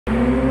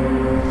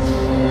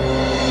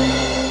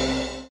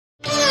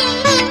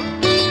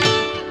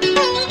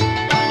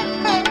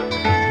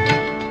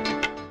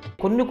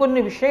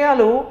కొన్ని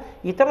విషయాలు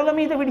ఇతరుల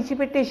మీద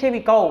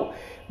విడిచిపెట్టేసేవి కావు.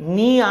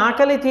 నీ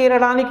ఆకలి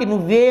తీరడానికి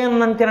నువ్వే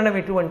అన్నం తినడం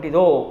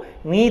ఎటువంటిదో,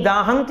 నీ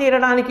దాహం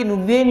తీరడానికి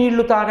నువ్వే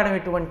నీళ్లు తాగడం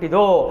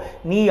ఎటువంటిదో,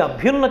 నీ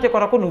అభ్యున్నతి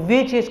కొరకు నువ్వే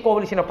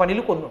చేసుకోవలసిన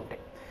పనులు కొన్ని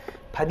ఉంటాయి.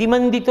 10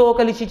 మందితో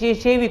కలిసి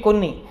చేసేవి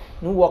కొన్ని,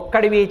 నువ్వు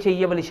ఒక్కడివే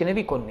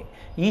చెయ్యవలసినవి కొన్ని.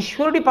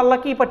 ఈశ్వరుడి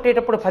పల్లకి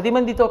పట్టేటప్పుడు 10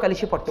 మందితో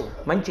కలిసి పట్టు,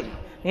 మంచిది.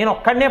 నేను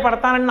ఒక్కడనే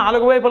పడతానని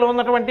 4 వైపులు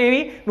ఉన్నటువంటివి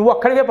నువ్వు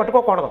ఒక్కడివే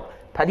పట్టుకోకూడదు,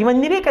 10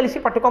 మందినే కలిసి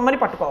పట్టుకోమని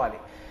పట్టుకోవాలి.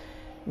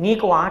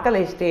 నీకు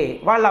ఆకలిస్తే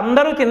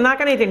వాళ్ళందరూ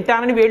తిన్నాక నేను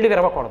తింటానని వేళ్ళు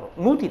విరవకూడదు,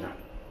 నువ్వు తినాలి.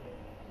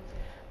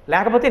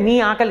 లేకపోతే నీ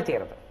ఆకలి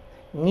తీరదు.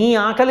 నీ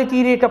ఆకలి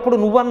తీరేటప్పుడు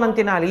నువ్వన్నం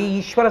తినాలి.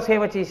 ఈశ్వర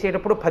సేవ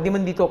చేసేటప్పుడు 10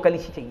 మందితో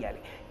కలిసి చెయ్యాలి.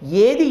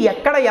 ఏది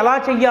ఎక్కడ ఎలా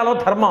చెయ్యాలో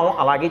ధర్మం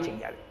అలాగే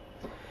చెయ్యాలి.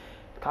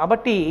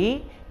 కాబట్టి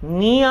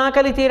నీ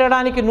ఆకలి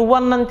తీరడానికి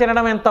నువ్వన్నం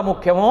తినడం ఎంత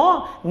ముఖ్యమో,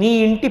 నీ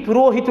ఇంటి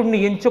పురోహితుడిని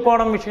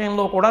ఎంచుకోవడం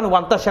విషయంలో కూడా నువ్వు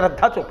అంత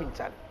శ్రద్ధ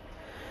చూపించాలి.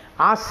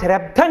 ఆ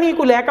శ్రద్ధ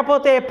నీకు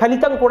లేకపోతే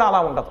ఫలితం కూడా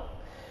అలా ఉండదు.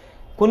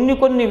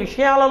 కొన్ని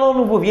విషయాలలో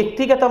నువ్వు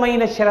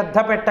వ్యక్తిగతమైన శ్రద్ధ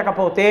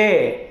పెట్టకపోతే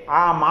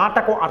ఆ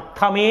మాటకు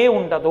అర్థమే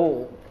ఉండదు.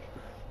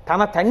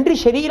 తన తండ్రి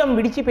శరీరం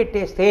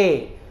విడిచిపెట్టేస్తే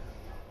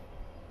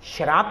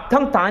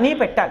శ్రాద్ధం తానే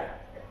పెట్టాలి,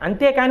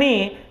 అంతేకాని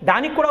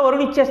దానికి కూడా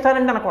వరుణ్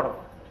ఇచ్చేస్తానండి అనకూడదు.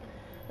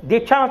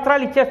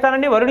 దీక్షావస్త్రాలు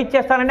ఇచ్చేస్తానండి, వరుణ్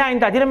ఇచ్చేస్తానండి,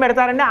 ఆయన అధీనం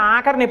పెడతారండి,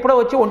 ఆఖరిని ఎప్పుడో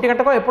వచ్చి 1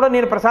 గంటకో ఎప్పుడో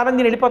నేను ప్రసాదం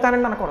తిని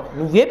వెళ్ళిపోతానండి అనకూడదు.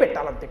 నువ్వే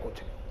పెట్టాలంతే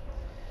కూర్చొని.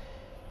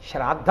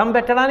 శ్రాద్ధం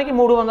పెట్టడానికి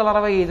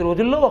 365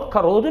 రోజుల్లో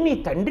ఒక్కరోజు నీ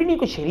తండ్రి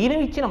నీకు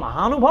శరీరం ఇచ్చిన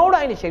మహానుభావుడు,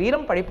 ఆయన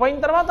శరీరం పడిపోయిన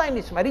తర్వాత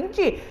ఆయన్ని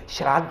స్మరించి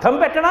శ్రాద్ధం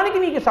పెట్టడానికి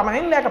నీకు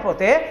సమయం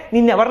లేకపోతే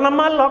నిన్నెవరు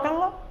నమ్మాలి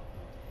లోకంలో?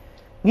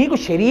 నీకు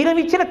శరీరం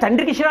ఇచ్చిన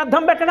తండ్రికి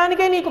శ్రాద్ధం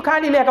పెట్టడానికే నీకు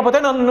ఖాళీ లేకపోతే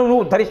నన్ను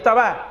నువ్వు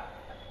ఉద్ధరిస్తావా?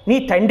 నీ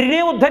తండ్రినే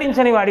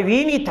ఉద్ధరించని వాడివి,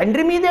 నీ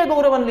తండ్రి మీదే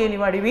గౌరవం లేని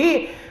వాడివి,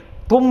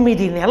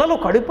 9 నెలలు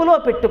కడుపులో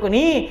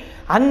పెట్టుకుని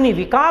అన్ని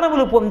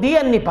వికారములు పొంది,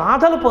 అన్ని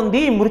బాధలు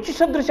పొంది, మృత్యు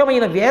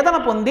సదృశమైన వేదన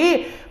పొంది,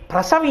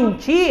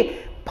 ప్రసవించి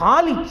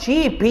పాలిచ్చి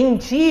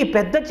పెంచి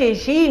పెద్ద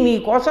చేసి నీ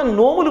కోసం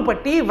నోములు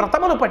పట్టి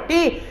వ్రతములు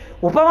పట్టి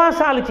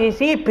ఉపవాసాలు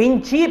చేసి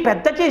పెంచి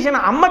పెద్ద చేసిన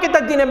అమ్మకి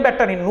తద్దినం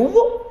పెట్టని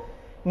నువ్వు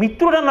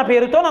మిత్రుడన్న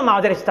పేరుతో నన్ను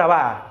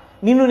ఆదరిస్తావా?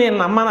 నిన్ను నేను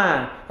నమ్మనా?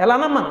 ఎలా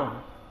నమ్మను?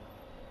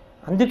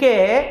 అందుకే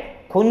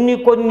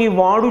కొన్ని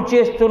వాడు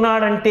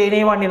చేస్తున్నాడంటేనే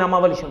వాడిని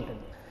నమ్మవలసి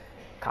ఉంటుంది.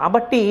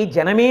 కాబట్టి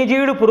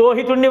జనమేజయుడు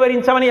పురోహితుణ్ణి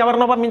వరించమని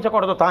ఎవరినో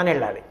పంపించకూడదు,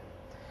 తానెళ్ళాలి.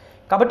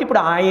 కాబట్టి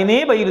ఇప్పుడు ఆయనే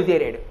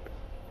బయలుదేరాడు.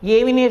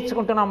 ఏమి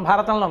నేర్చుకుంటున్నాం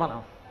భారతంలో మనం?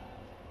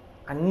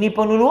 అన్ని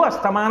పనులు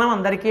అస్తమానం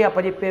అందరికీ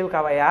అప్పచెప్పేవి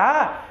కావయా,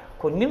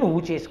 కొన్ని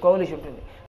నువ్వు చేసుకోవలసి ఉంటుంది.